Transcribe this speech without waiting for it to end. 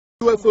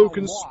UFO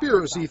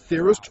conspiracy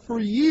theorist for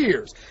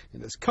years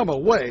and has come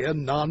away a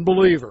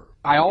non-believer.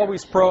 I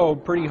always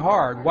probe pretty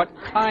hard. What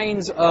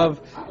kinds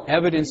of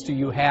evidence do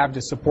you have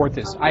to support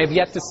this? I have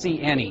yet to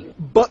see any.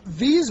 But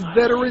these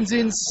veterans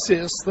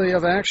insist they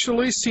have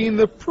actually seen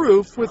the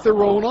proof with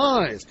their own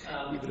eyes,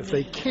 even if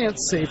they can't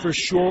say for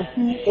sure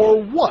who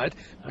or what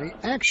may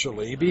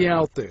actually be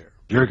out there.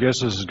 Your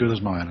guess is as good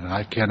as mine, and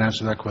I can't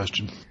answer that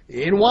question.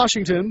 In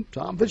Washington,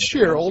 Tom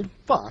Fitzgerald,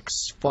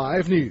 Fox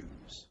 5 News.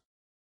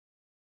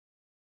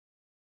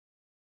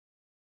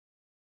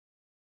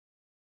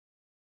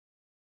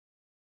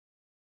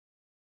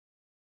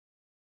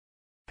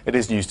 It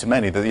is news to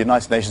many that the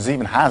United Nations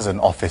even has an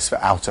Office for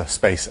Outer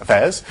Space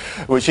Affairs,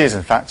 which is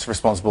in fact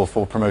responsible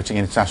for promoting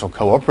international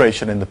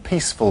cooperation in the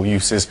peaceful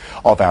uses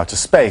of outer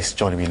space.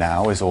 Joining me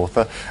now is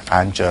author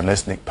and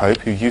journalist Nick Pope,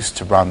 who used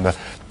to run the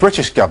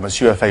British government's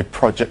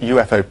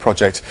UFO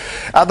project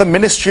at the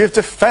Ministry of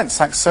Defence.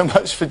 Thanks so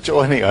much for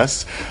joining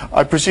us.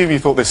 I presume you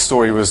thought this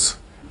story was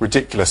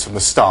ridiculous from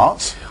the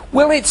start.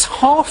 Well, it's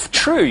half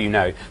true, you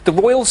know. The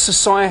Royal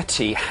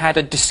Society had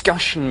a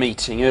discussion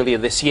meeting earlier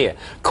this year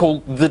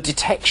called The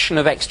Detection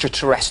of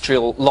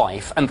Extraterrestrial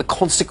Life and the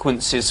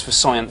Consequences for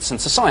Science and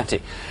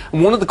Society.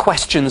 And one of the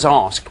questions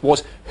asked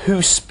was,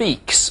 who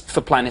speaks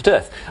for planet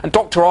Earth? And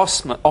Dr.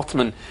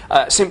 Othman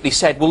simply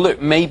said, well,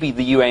 look, maybe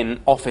the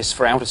UN Office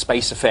for Outer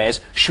Space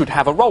Affairs should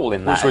have a role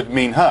in that. Which would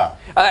mean her.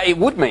 It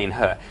would mean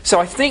her. So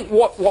I think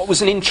what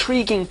was an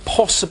intriguing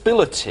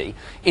possibility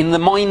in the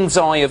mind's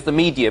eye of the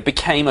media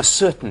became a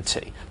certainty.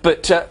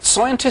 But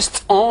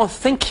scientists are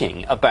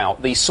thinking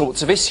about these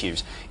sorts of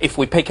issues. If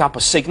we pick up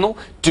a signal,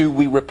 do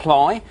we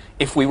reply?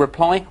 If we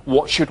reply,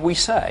 what should we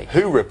say?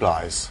 Who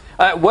replies?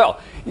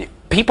 Well,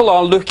 people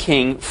are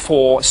looking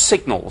for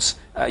signals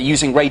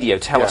using radio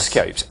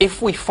telescopes. Yes.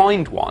 If we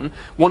find one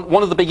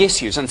of the big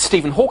issues, and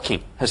Stephen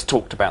Hawking has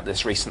talked about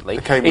this recently.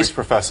 The Cambridge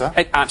professor.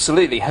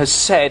 Absolutely, has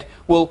said,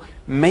 well,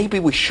 maybe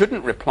we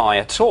shouldn't reply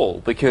at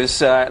all,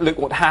 because look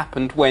what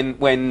happened when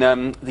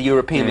the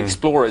European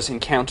explorers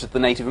encountered the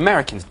Native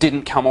Americans.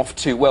 Didn't come off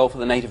too well for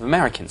the Native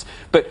Americans.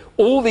 But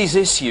all these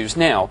issues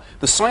now,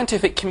 the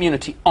scientific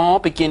community are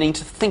beginning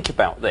to think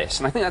about this,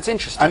 and I think that's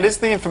interesting. And is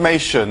the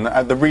information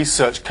and the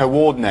research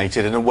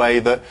coordinated in a way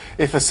that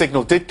if a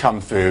signal did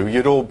come through,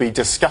 you'd all be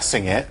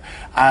discussing it,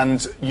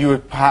 and you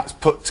would perhaps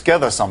put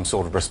together some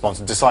sort of response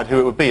and decide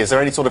who it would be? Is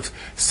there any sort of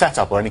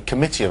setup or any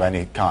committee of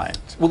any kind?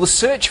 Well, the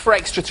search for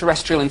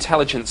extraterrestrial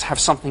intelligence have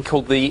something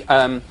called the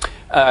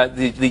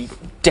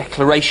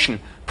Declaration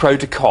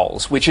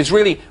Protocols, which is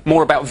really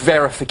more about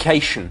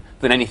verification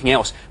than anything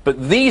else.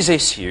 But these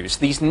issues,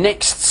 these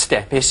next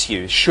step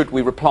issues, should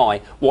we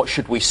reply, what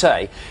should we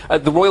say?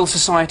 The Royal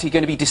Society are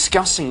going to be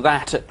discussing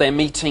that at their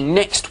meeting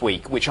next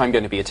week, which I'm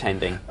going to be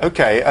attending.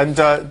 Okay, and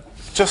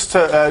just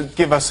to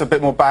give us a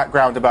bit more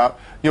background about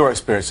your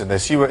experience in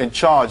this, you were in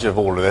charge of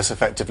all of this,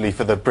 effectively,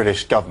 for the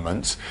British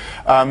government.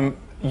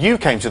 You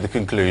came to the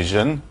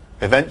conclusion,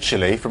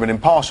 eventually, from an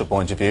impartial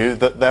point of view,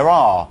 that there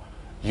are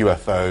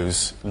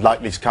UFOs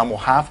likely to come or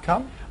have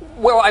come?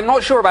 Well, I'm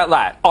not sure about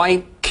that.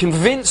 I'm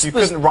convinced... You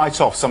couldn't write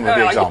off some of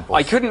the examples.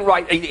 I couldn't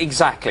write...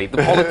 Exactly.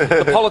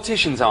 The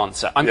politician's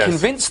answer. I'm Yes.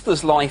 convinced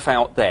there's life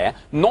out there.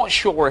 Not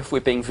sure if we're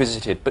being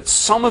visited, but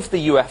some of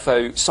the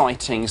UFO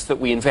sightings that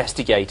we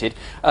investigated,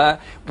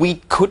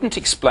 we couldn't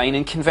explain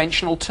in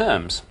conventional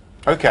terms.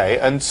 Okay,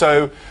 and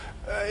so...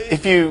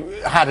 if you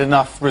had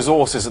enough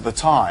resources at the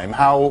time,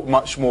 how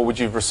much more would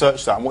you have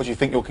researched that, and what do you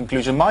think your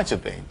conclusion might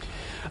have been?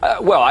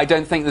 Well, I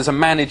don't think there's a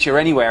manager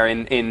anywhere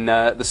in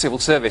the civil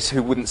service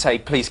who wouldn't say,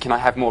 please, can I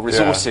have more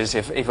resources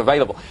if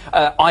available.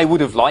 I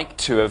would have liked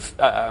to have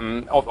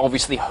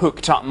obviously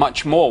hooked up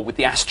much more with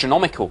the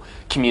astronomical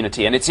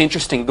community. And it's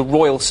interesting, the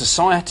Royal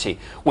Society,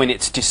 when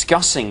it's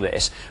discussing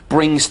this,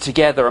 brings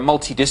together a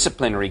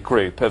multidisciplinary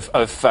group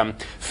of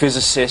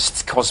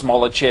physicists,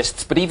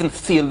 cosmologists, but even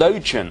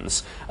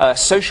theologians,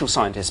 social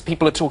scientists.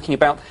 People are talking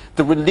about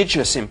the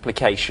religious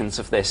implications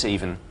of this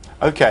even.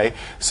 Okay,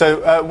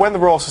 so when the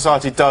Royal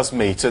Society does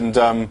meet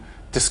and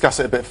discuss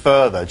it a bit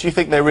further, do you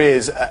think there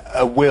is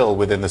a will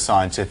within the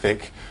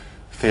scientific,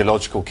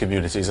 theological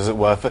communities, as it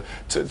were,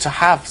 to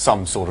have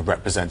some sort of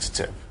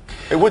representative?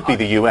 It would be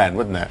the UN,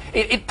 wouldn't it?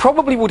 It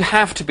probably would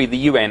have to be the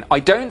UN. I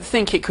don't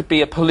think it could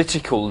be a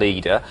political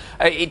leader.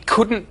 It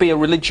couldn't be a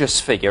religious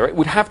figure. It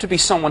would have to be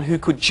someone who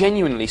could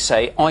genuinely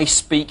say, I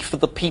speak for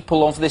the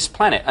people of this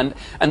planet.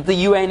 And the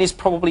UN is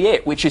probably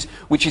it, which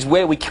is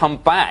where we come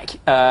back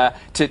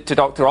to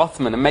Dr.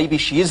 Othman, and maybe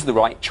she is the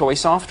right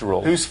choice after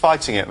all. Who's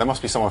fighting it? There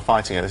must be someone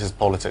fighting it. This is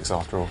politics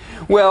after all.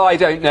 Well, I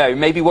don't know.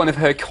 Maybe one of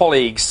her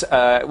colleagues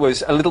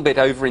was a little bit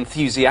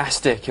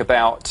over-enthusiastic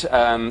about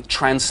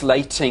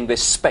translating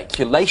this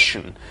speculation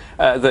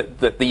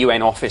that the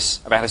UN Office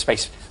of Outer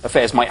Space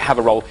Affairs might have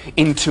a role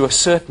into a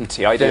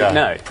certainty. I don't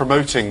know.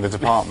 Promoting the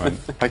department.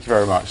 Thank you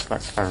very much.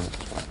 Thanks very much.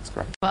 That's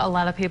great. Well, a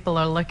lot of people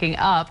are looking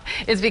up.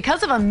 It's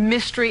because of a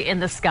mystery in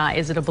the sky.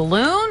 Is it a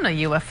balloon,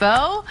 a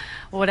UFO?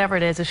 Whatever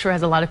it is, it sure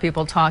has a lot of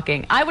people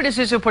talking. Eyewitness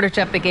News reporter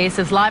Jeff Begase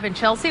is live in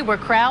Chelsea, where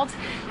crowds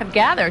have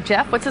gathered.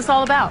 Jeff, what's this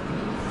all about?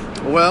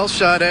 Well,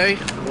 Sade,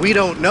 we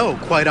don't know,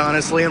 quite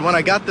honestly. And when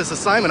I got this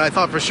assignment, I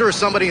thought for sure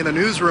somebody in the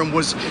newsroom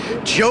was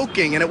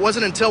joking. And it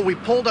wasn't until we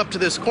pulled up to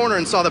this corner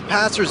and saw the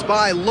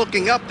passersby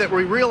looking up that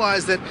we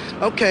realized that,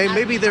 okay,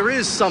 maybe there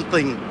is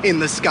something in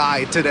the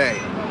sky today.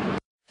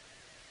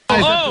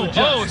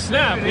 Oh,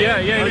 snap. Yeah.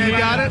 You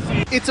got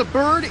it? It's a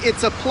bird,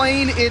 it's a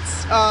plane,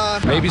 it's...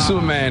 Maybe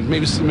Superman,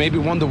 maybe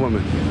Wonder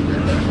Woman.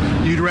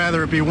 You'd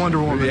rather it be Wonder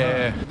Woman.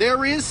 Yeah.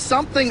 There is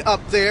something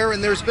up there,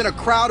 and there's been a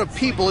crowd of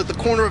people at the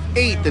corner of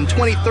 8th and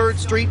 23rd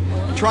Street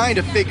trying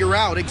to figure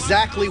out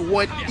exactly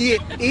what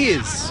it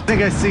is. I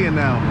think I see it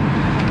now.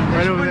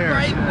 Right over there.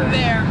 Right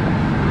there.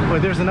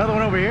 Wait, there's another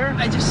one over here?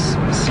 I just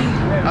see.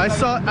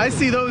 I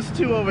see those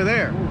two over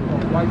there.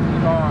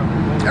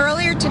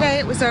 Earlier today,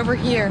 it was over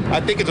here. I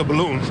think it's a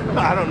balloon.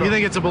 I don't know. You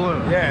think it's a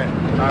balloon? Yeah.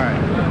 All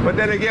right. But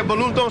then again,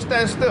 balloons don't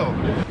stand still.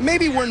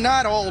 Maybe we're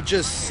not all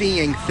just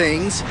seeing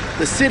things.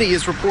 The city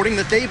is reporting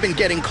that they've been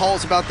getting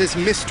calls about this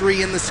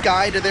mystery in the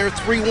sky to their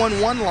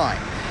 311 line.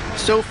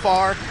 So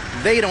far,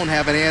 they don't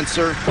have an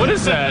answer. What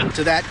is that?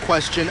 To that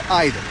question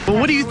either. Well,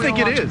 what do you think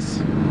it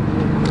is?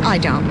 I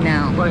don't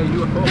know.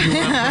 UFO.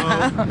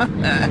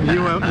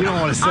 You don't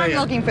want to say I'm it.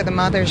 looking for the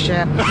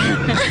mothership.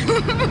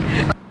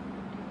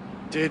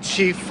 Did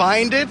she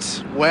find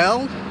it?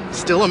 Well,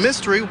 still a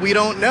mystery. We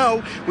don't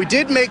know. We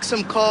did make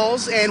some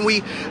calls, and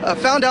we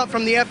found out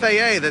from the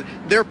FAA that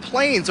their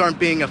planes aren't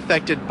being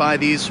affected by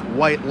these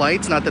white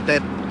lights. Not that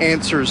that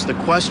answers the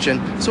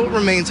question. So it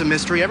remains a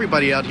mystery.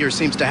 Everybody out here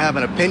seems to have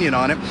an opinion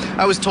on it.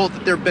 I was told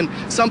that there have been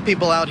some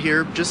people out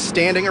here just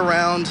standing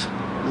around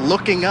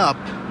looking up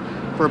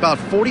for about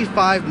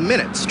 45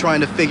 minutes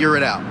trying to figure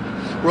it out.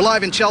 We're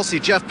live in Chelsea.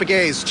 Jeff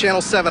Pegues,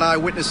 Channel 7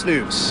 Eyewitness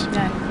News.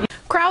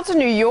 Crowds in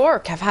New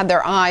York have had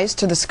their eyes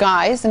to the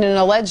skies in an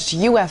alleged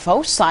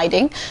UFO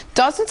sighting.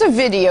 Dozens of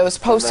videos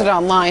posted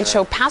online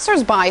show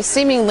passersby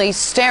seemingly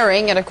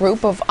staring at a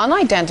group of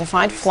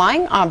unidentified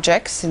flying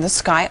objects in the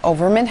sky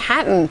over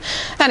Manhattan.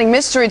 Adding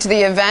mystery to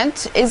the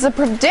event is a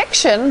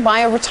prediction by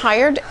a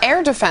retired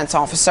air defense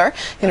officer.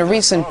 In a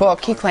recent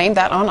book, he claimed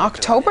that on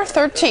October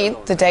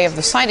 13th, the day of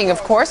the sighting,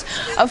 of course,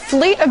 a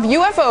fleet of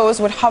UFOs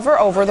would hover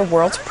over the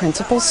world's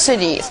principal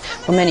cities.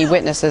 Well, many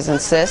witnesses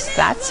insist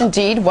that's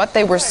indeed what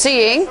they were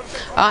seeing.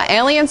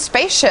 Alien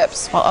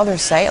spaceships, while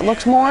others say it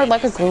looked more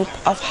like a group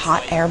of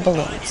hot air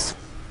balloons.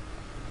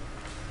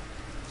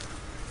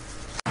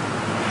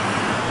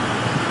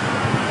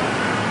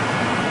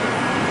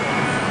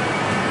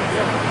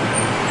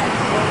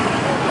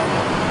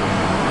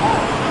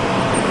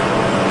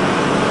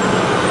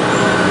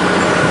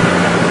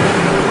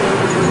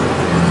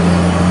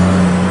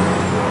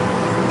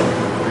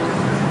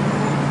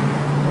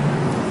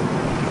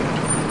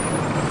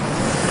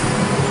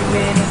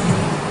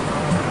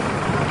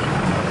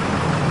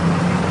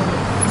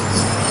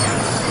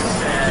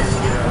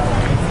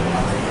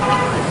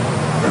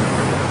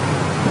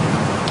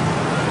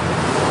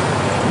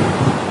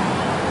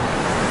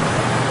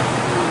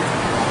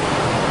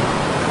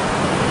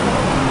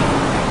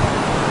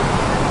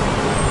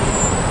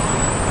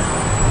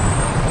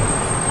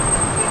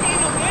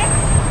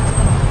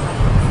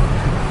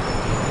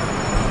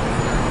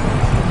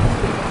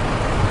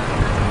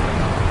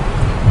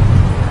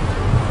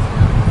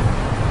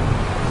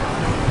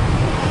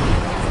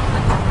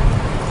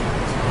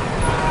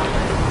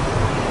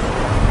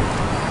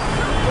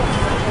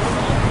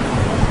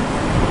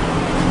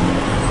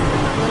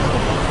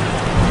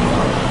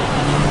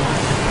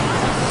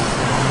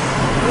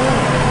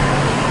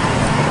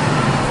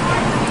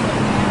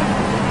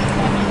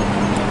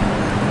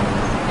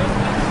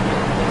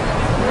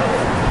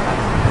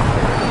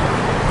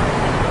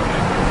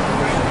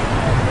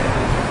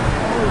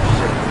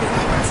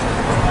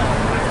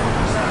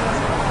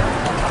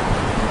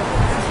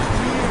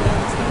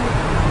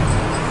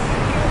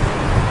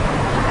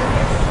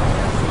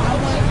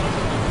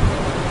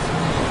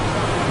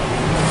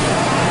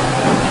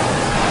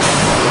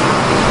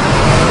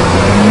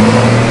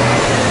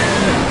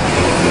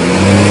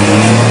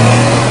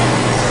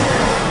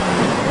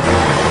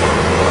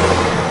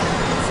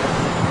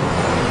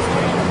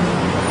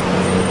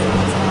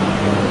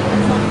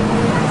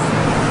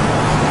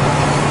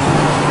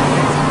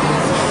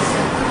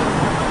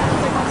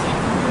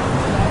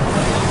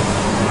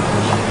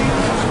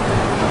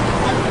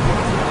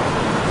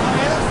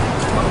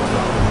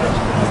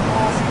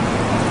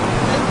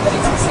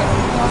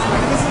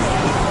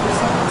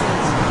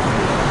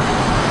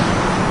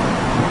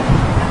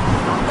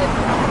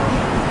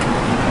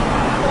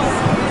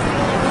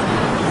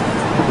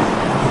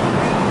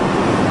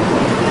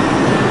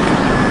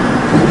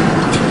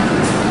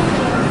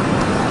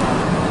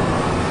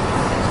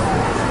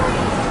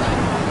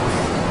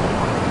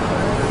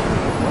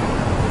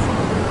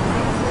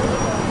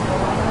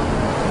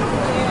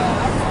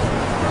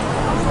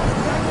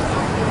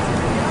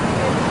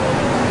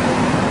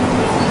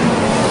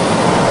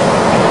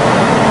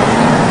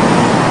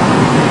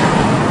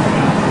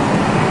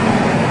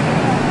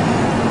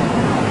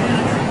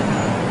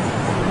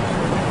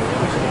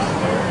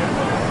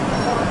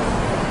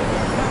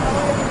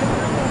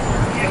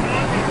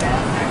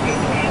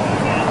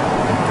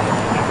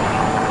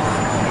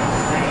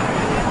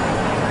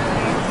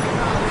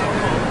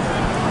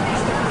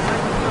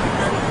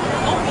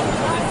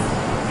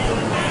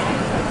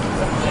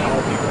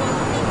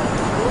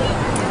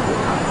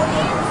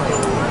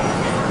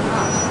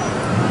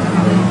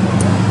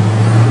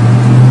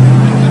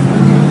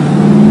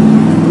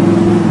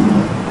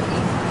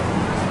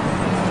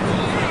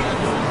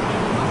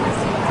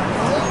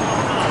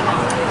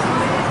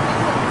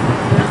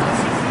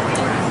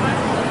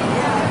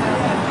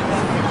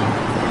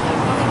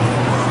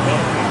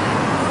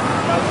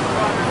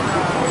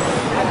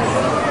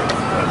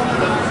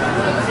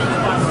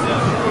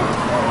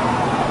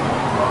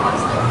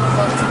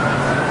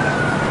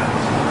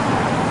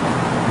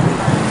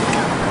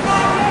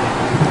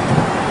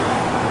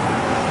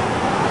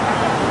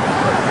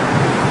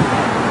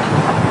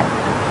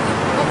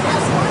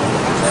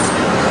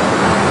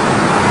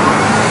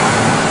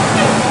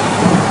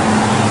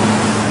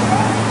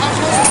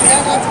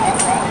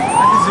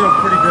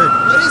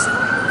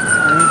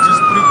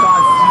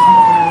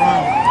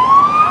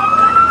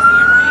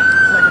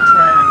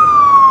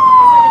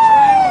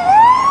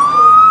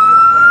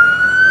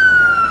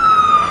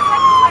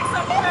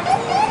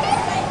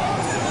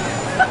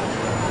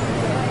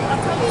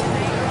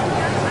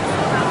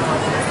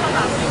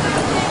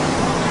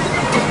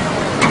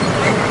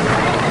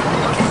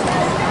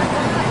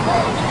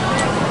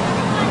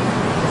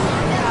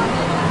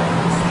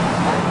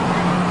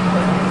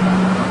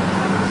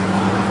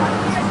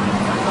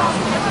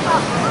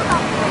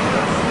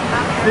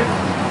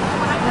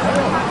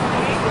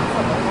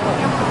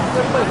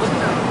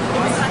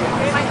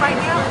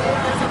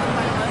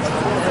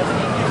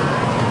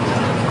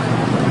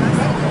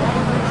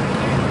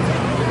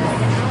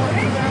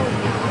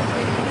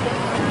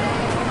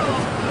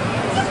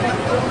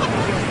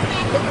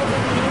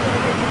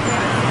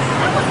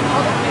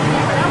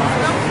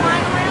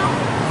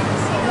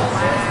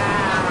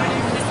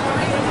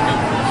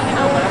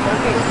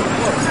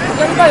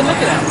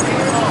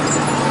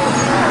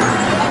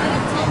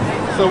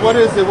 what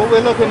is it? What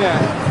we're looking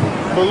at?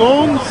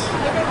 Balloons?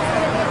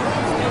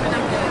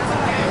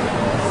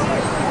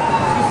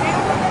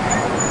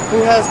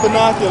 Who has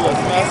binoculars?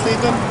 Can I see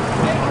them?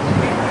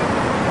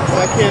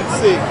 I can't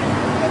see.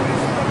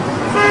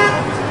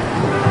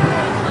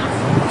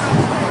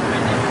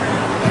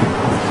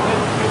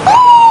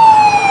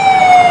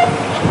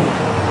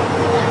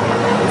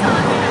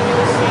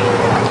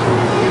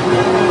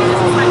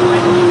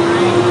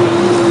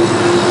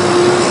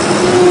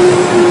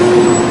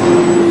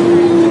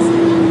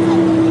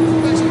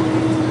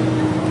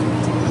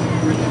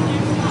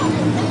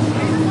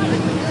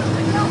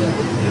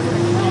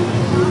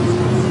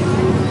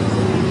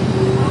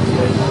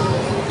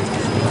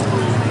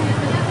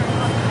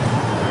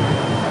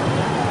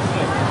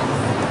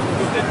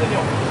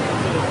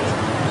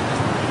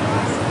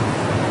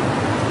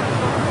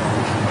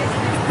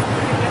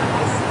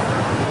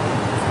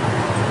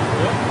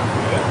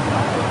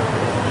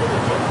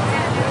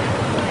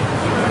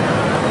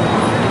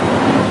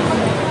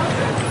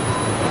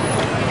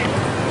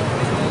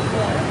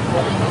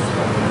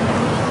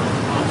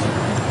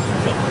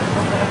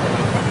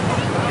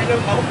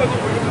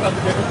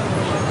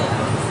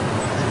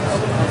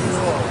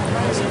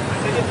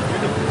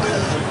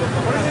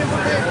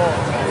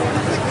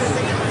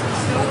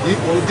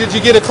 Did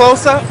you get a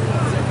close-up? They're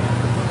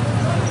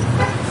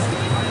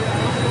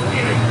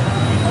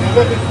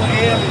looking for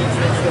aliens,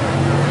 they said.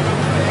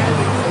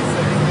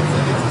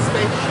 It's a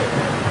spaceship.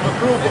 A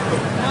group of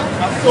them.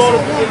 I saw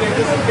them when they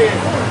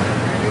disappeared.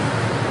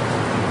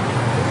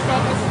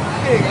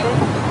 Hey,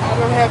 I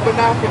don't have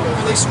binoculars.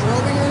 Are they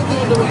strobing or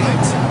anything?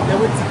 They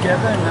were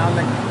together and now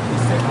like they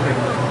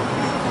separated.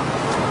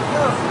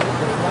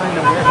 They're flying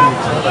away from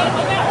each other.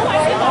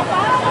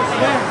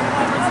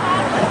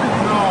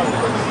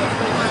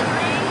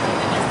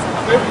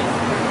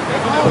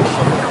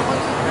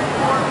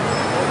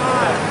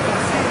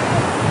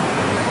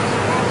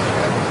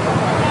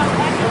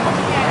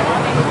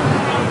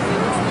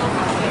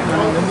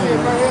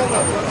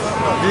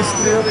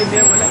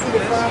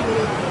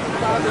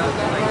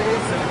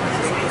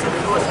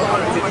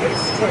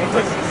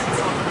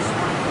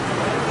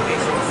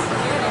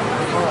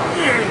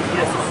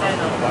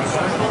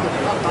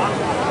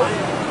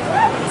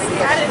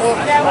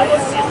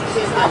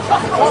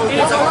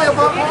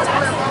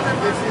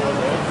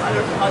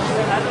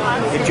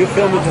 Did you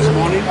film it this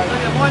morning?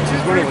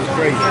 This morning was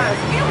crazy.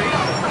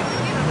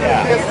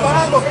 Yeah. There's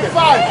 5 of them.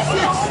 5,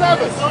 6,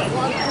 7.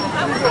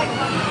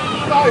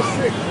 5,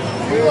 6.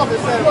 Look,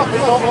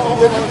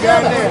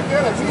 down there.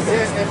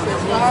 There's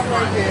 5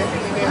 right there,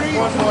 and there's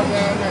 1 more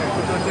down there.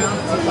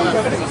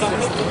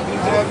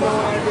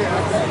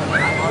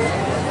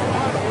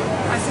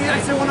 I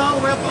see one all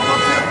the way up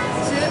above.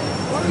 See it?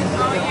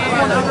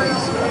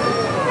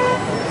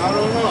 I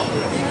don't know.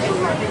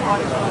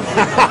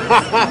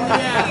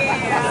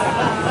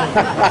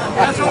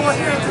 That's what we're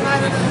hearing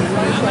tonight.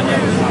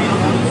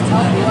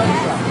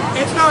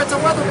 It's a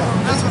weather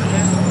balloon. That's what it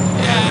is.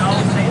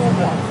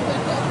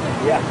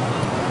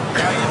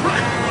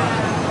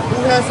 Who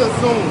has a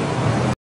Zoom?